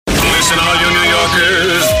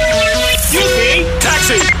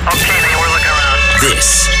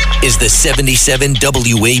This is the 77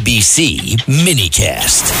 WABC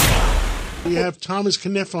minicast. We have Thomas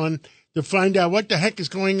Kenniff on to find out what the heck is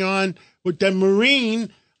going on with that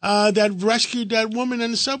Marine that rescued that woman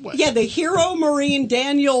in the subway. Yeah, the hero Marine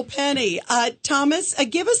Daniel Penny. Thomas,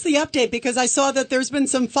 give us the update, because I saw that there's been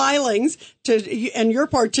some filings on your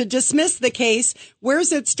part to dismiss the case.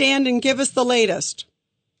 Where's it stand, and give us the latest?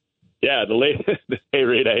 Yeah, the latest. Hey,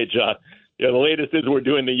 Rita. Hey, John. Yeah, the latest is we're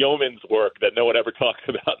doing the yeoman's work that no one ever talks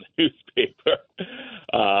about in the newspaper.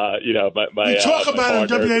 We talk about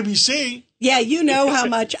it on WABC. Yeah, you know how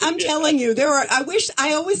much. I'm telling you,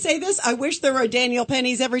 I always say this, I wish there were Daniel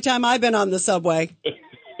Pennies every time I've been on the subway.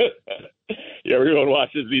 Yeah, everyone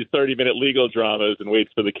watches these 30-minute legal dramas and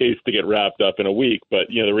waits for the case to get wrapped up in a week. But,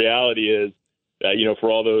 the reality is, for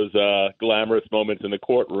all those glamorous moments in the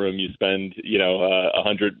courtroom, you spend,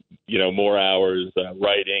 100, more hours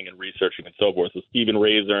writing and researching and so forth. So Stephen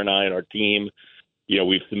Razor and I and our team,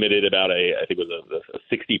 we've submitted about a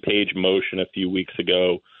 60-page motion a few weeks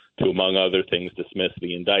ago to, among other things, dismiss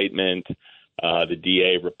the indictment. The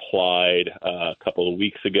DA replied a couple of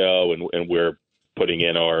weeks ago, and we're putting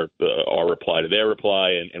in our reply to their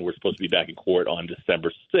reply, and we're supposed to be back in court on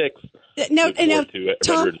December 6th. Now,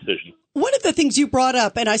 Tom, a decision. One of the things you brought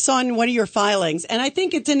up, and I saw in one of your filings, and I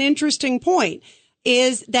think it's an interesting point,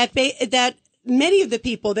 is that that many of the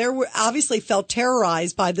people there were obviously felt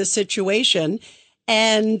terrorized by the situation,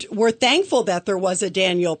 and were thankful that there was a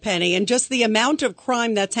Daniel Penny, and just the amount of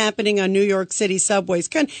crime that's happening on New York City subways.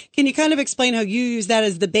 Can you kind of explain how you use that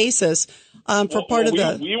as the basis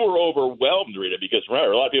We were overwhelmed, Rita, because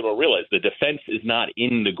remember, a lot of people don't realize the defense is not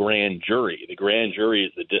in the grand jury. The grand jury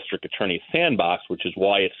is the district attorney's sandbox, which is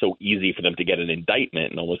why it's so easy for them to get an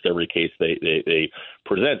indictment in almost every case they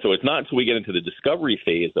present. So it's not until we get into the discovery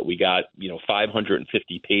phase that we got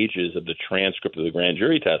 550 pages of the transcript of the grand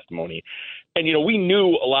jury testimony. And, we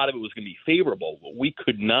knew a lot of it was going to be favorable, but we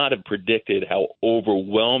could not have predicted how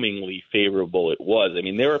overwhelmingly favorable it was. I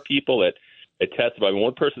mean, there are people that testified.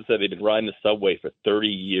 One person said they'd been riding the subway for 30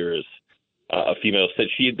 years. A female said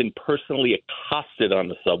she had been personally accosted on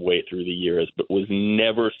the subway through the years, but was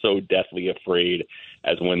never so deathly afraid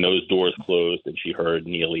as when those doors closed and she heard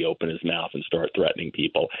Neely open his mouth and start threatening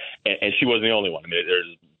people. And she wasn't the only one. I mean,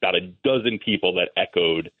 there's about a dozen people that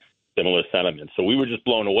echoed similar sentiments. So we were just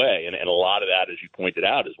blown away. And a lot of that, as you pointed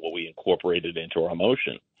out, is what we incorporated into our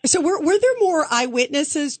motion. So were there more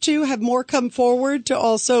eyewitnesses, too? Have more come forward to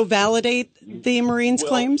also validate the Marine's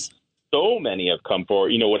claims? So many have come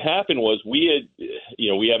forward. What happened was we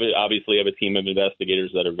obviously have a team of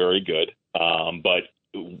investigators that are very good. But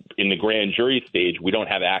in the grand jury stage, we don't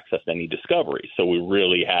have access to any discovery. So we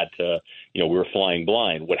really had to, we were flying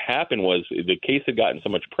blind. What happened was the case had gotten so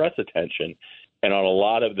much press attention. And on a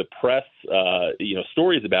lot of the press,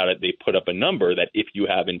 stories about it, they put up a number that if you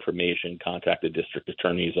have information, contact the district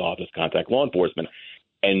attorney's office, contact law enforcement.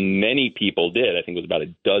 And many people did. I think it was about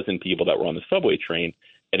a dozen people that were on the subway train.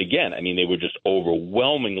 And again, I mean, they were just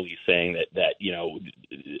overwhelmingly saying that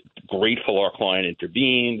grateful our client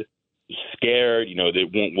intervened, scared.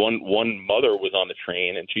 One mother was on the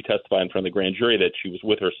train, and she testified in front of the grand jury that she was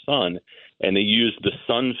with her son, and they used the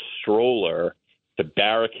son's stroller to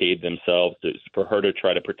barricade themselves for her to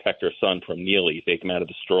try to protect her son from Neely, take him out of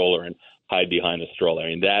the stroller and hide behind the stroller. I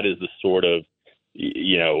mean, that is the sort of,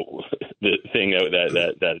 the thing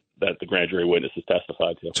that the grand jury witnesses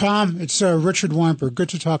testified to. Tom, it's Richard Weinberg. Good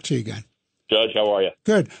to talk to you again. Judge, how are you?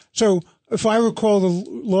 Good. So if I recall the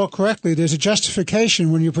law correctly, there's a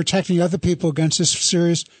justification when you're protecting other people against this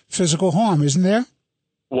serious physical harm, isn't there?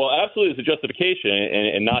 Well, absolutely, it's a justification,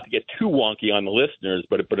 and not to get too wonky on the listeners,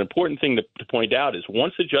 but an important thing to point out is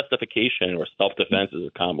once a justification or self-defense is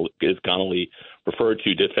commonly referred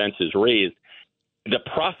to, defense is raised, the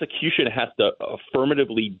prosecution has to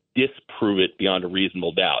affirmatively disprove it beyond a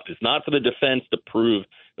reasonable doubt. It's not for the defense to prove,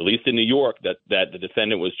 at least in New York, that the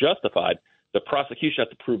defendant was justified. The prosecution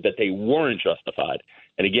has to prove that they weren't justified.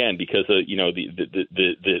 And again, because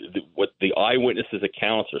what the eyewitnesses'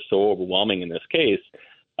 accounts are so overwhelming in this case,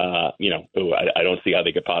 I don't see how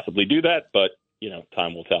they could possibly do that, but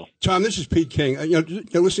time will tell. Tom, this is Pete King.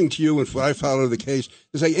 Listening to you and what I follow the case,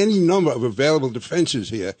 there's like any number of available defenses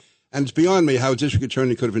here, and it's beyond me how a district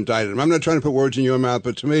attorney could have indicted him. I'm not trying to put words in your mouth,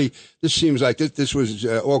 but to me, this seems like this was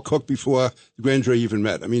all cooked before the grand jury even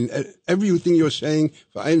met. I mean, everything you're saying,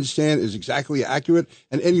 if I understand, is exactly accurate,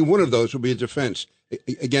 and any one of those will be a defense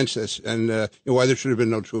against this, and why there should have been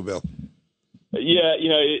no true bill. Yeah,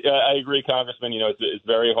 I agree, Congressman. It's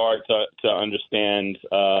very hard to understand,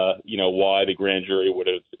 why the grand jury would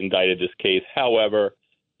have indicted this case. However,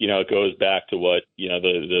 it goes back to what,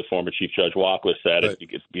 the former Chief Judge Walker said. Right.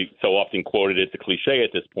 It's so often quoted, it's a cliche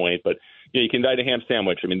at this point, but you can indict a ham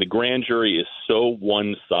sandwich. I mean, the grand jury is so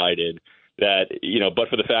one-sided that, but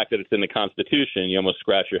for the fact that it's in the Constitution, you almost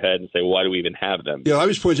scratch your head and say, why do we even have them? I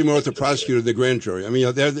was pointing more at the prosecutor of the grand jury. I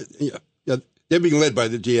mean, they're being led by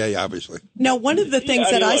the DA, obviously. Now, one of the things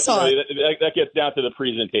I saw... That gets down to the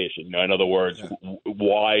presentation. In other words,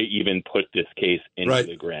 why even put this case into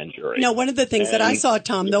the grand jury? No, one of the things that I saw,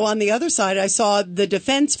 Tom, though, on the other side, I saw the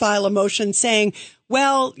defense file a motion saying,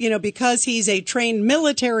 well, because he's a trained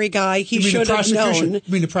military guy, he should have known. You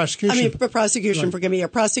mean the prosecution? I mean, the prosecution, right. Forgive me, a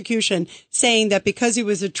prosecution saying that because he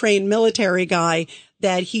was a trained military guy,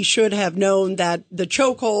 that he should have known that the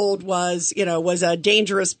chokehold was a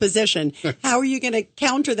dangerous position. How are you going to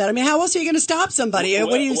counter that? I mean, how else are you going to stop somebody?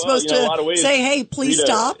 What are you supposed to say? Hey, please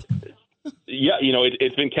stop. Yeah,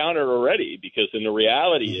 it's been countered already, because then the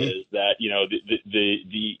reality is that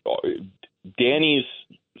the Danny's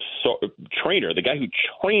trainer, the guy who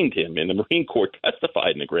trained him in the Marine Corps,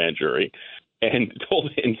 testified in the grand jury and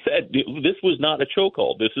said this was not a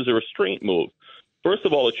chokehold. This is a restraint move. First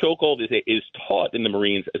of all, a chokehold is taught in the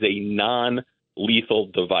Marines as a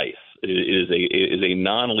non-lethal device. It is a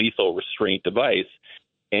non-lethal restraint device.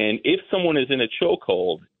 And if someone is in a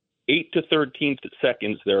chokehold, 8 to 13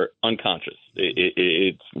 seconds, they're unconscious.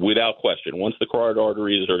 It's without question. Once the carotid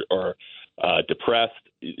arteries are depressed,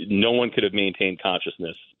 no one could have maintained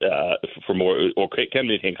consciousness for more, or can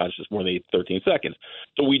maintain consciousness more than 8 to 13 seconds.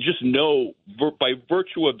 So we just know by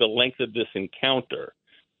virtue of the length of this encounter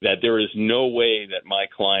that there is no way that my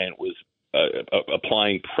client was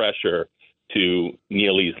applying pressure to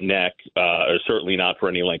Neely's neck, or certainly not for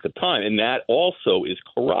any length of time. And that also is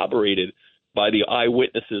corroborated by the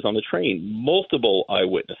eyewitnesses on the train. Multiple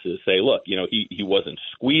eyewitnesses say, look, he wasn't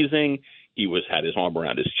squeezing. He had his arm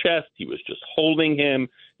around his chest. He was just holding him.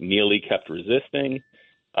 Neely kept resisting.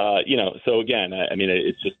 So again, I mean,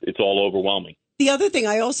 it's all overwhelming. The other thing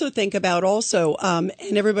I also think about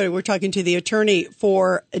and everybody, we're talking to the attorney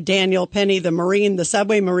for Daniel Penny, the Marine, the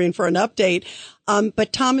subway Marine, for an update.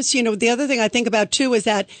 But Thomas, the other thing I think about too is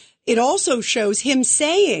that it also shows him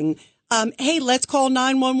saying, hey, let's call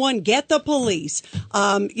 911, get the police.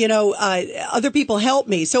 Other people help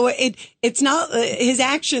me. So it's not, his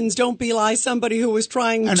actions don't belie somebody who was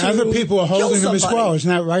trying to. And other people are holding him as well. Isn't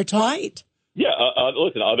that right, Tom? Right. Yeah,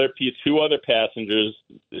 listen, two other passengers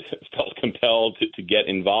felt compelled to get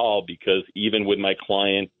involved, because even with my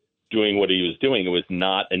client doing what he was doing, it was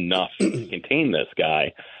not enough to contain this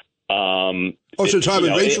guy. So Tom,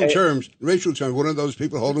 in racial terms, one of those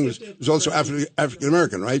people holding is also African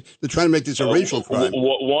American, right? They're trying to make this a racial crime. At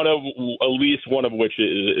least one of which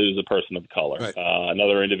is a person of color. Right.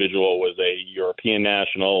 Another individual was a European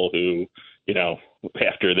national who,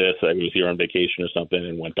 after this, I was here on vacation or something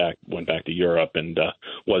and went back to Europe and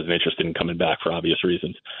wasn't interested in coming back for obvious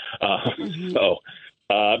reasons. And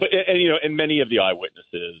many of the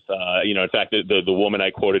eyewitnesses, in fact, the woman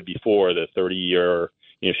I quoted before, the 30-year,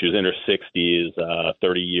 she was in her 60s,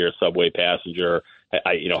 30-year subway passenger,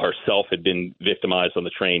 herself had been victimized on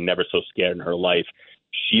the train, never so scared in her life.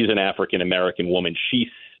 She's an African American woman.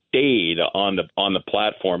 She stayed on the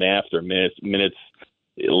platform after minutes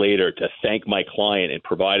later to thank my client and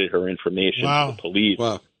provided her information to the police,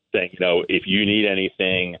 saying, if you need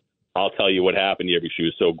anything, I'll tell you what happened here, because she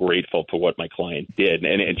was so grateful for what my client did.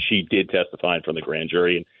 And she did testify in front of the grand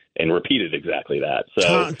jury and repeated exactly that.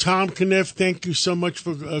 So, Tom Kenniff, thank you so much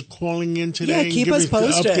for calling in today. Yeah, keep us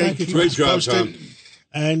posted. Great job, Tom.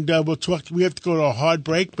 And we'll talk. We have to go to a hard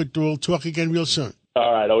break, but we'll talk again real soon.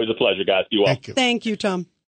 All right. Always a pleasure, guys. Be well. Thank you. Thank you, Tom.